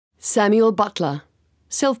Samuel Butler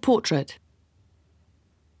Self Portrait.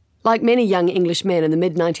 Like many young English men in the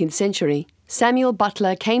mid-19th century, Samuel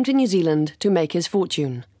Butler came to New Zealand to make his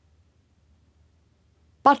fortune.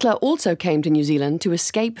 Butler also came to New Zealand to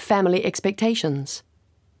escape family expectations.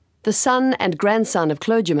 The son and grandson of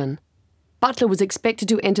clergymen, Butler was expected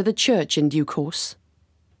to enter the church in due course.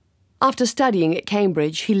 After studying at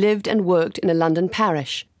Cambridge, he lived and worked in a London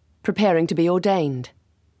parish, preparing to be ordained.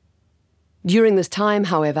 During this time,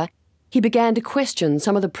 however, he began to question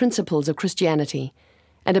some of the principles of Christianity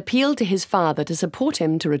and appealed to his father to support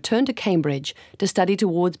him to return to Cambridge to study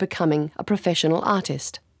towards becoming a professional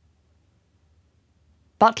artist.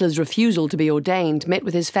 Butler's refusal to be ordained met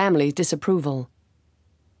with his family's disapproval.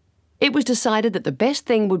 It was decided that the best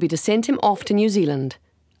thing would be to send him off to New Zealand,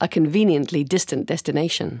 a conveniently distant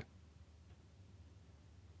destination.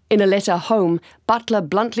 In a letter home, Butler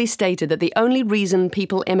bluntly stated that the only reason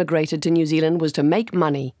people emigrated to New Zealand was to make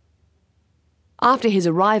money. After his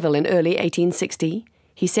arrival in early 1860,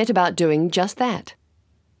 he set about doing just that.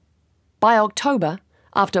 By October,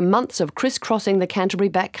 after months of crisscrossing the Canterbury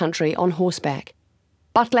backcountry on horseback,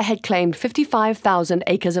 Butler had claimed 55,000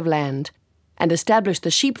 acres of land and established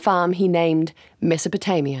the sheep farm he named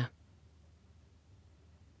Mesopotamia.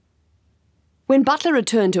 When Butler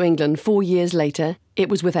returned to England 4 years later, it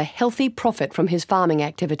was with a healthy profit from his farming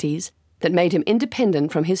activities that made him independent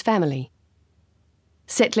from his family.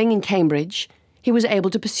 Settling in Cambridge, he was able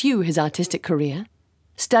to pursue his artistic career,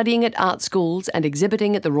 studying at art schools and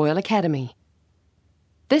exhibiting at the Royal Academy.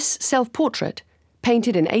 This self-portrait,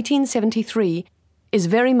 painted in 1873, is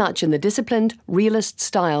very much in the disciplined, realist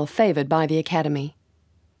style favoured by the Academy.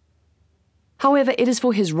 However, it is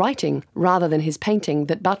for his writing, rather than his painting,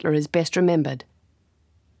 that Butler is best remembered.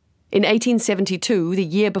 In 1872, the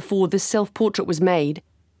year before this self-portrait was made,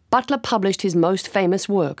 Butler published his most famous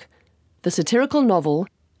work, the satirical novel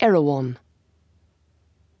Erewhon.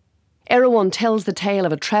 Erewhon tells the tale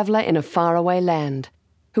of a traveller in a faraway land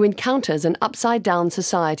who encounters an upside-down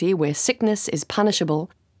society where sickness is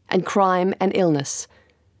punishable and crime and illness.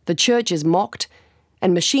 The church is mocked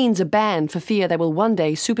and machines are banned for fear they will one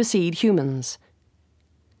day supersede humans.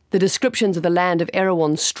 The descriptions of the land of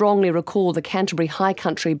Erewhon strongly recall the Canterbury high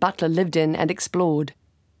country Butler lived in and explored.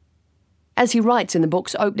 As he writes in the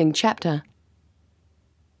book's opening chapter,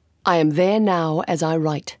 "I am there now as I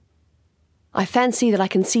write. I fancy that I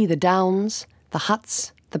can see the downs, the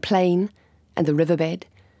huts, the plain, and the riverbed,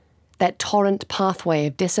 that torrent pathway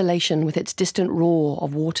of desolation with its distant roar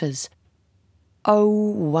of waters. Oh,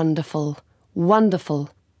 wonderful, wonderful!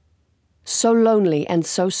 So lonely and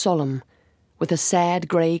so solemn, with the sad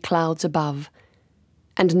grey clouds above,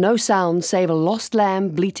 and no sound save a lost lamb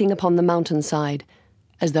bleating upon the mountainside,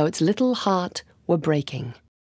 as though its little heart were breaking."